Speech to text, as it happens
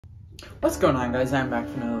What's going on, guys? I'm back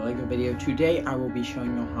for another LEGO video. Today I will be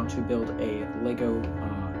showing you how to build a LEGO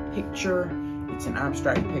picture. It's an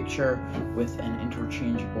abstract picture with an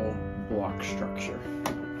interchangeable block structure.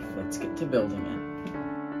 Let's get to building it.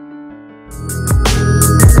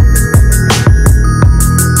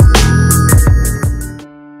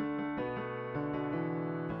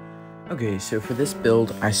 Okay, so for this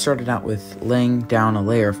build, I started out with laying down a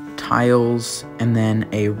layer of tiles and then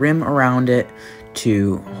a rim around it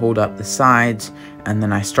to hold up the sides, and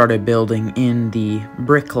then I started building in the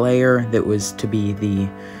brick layer that was to be the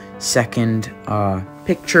second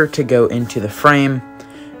picture to go into the frame.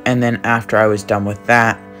 And then after I was done with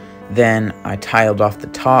that, then I tiled off the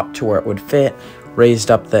top to where it would fit,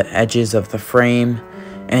 raised up the edges of the frame,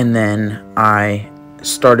 and then I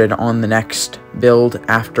started on the next build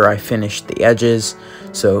after I finished the edges.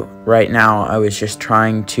 So right now I was just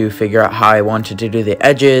trying to figure out how I wanted to do the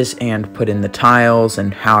edges and put in the tiles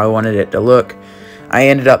and how I wanted it to look. I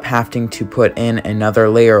ended up having to put in another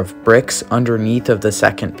layer of bricks underneath of the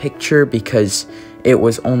second picture because it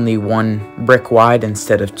was only one brick wide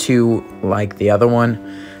instead of two like the other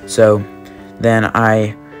one. So then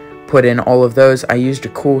I put in all of those. I used a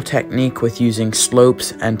cool technique with using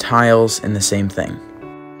slopes and tiles in the same thing.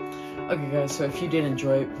 Okay guys, so if you did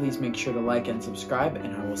enjoy it, please make sure to like and subscribe,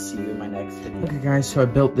 and I will see you in my next video. Okay guys, so I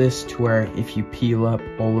built this to where if you peel up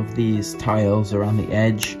all of these tiles around the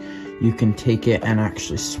edge, you can take it and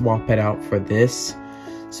actually swap it out for this.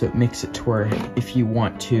 So it makes it to where if you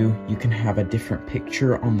want to, you can have a different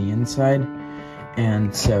picture on the inside.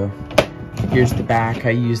 And so here's the back. I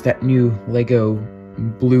used that new LEGO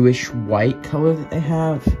bluish white color that they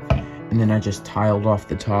have. And then I just tiled off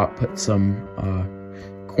the top, put some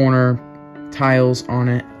corner tiles on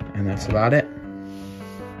it, and that's about it.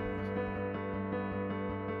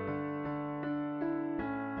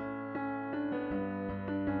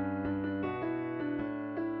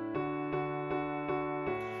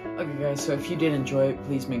 Okay guys, so if you did enjoy it,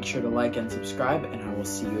 please make sure to like and subscribe, and I will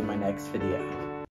see you in my next video.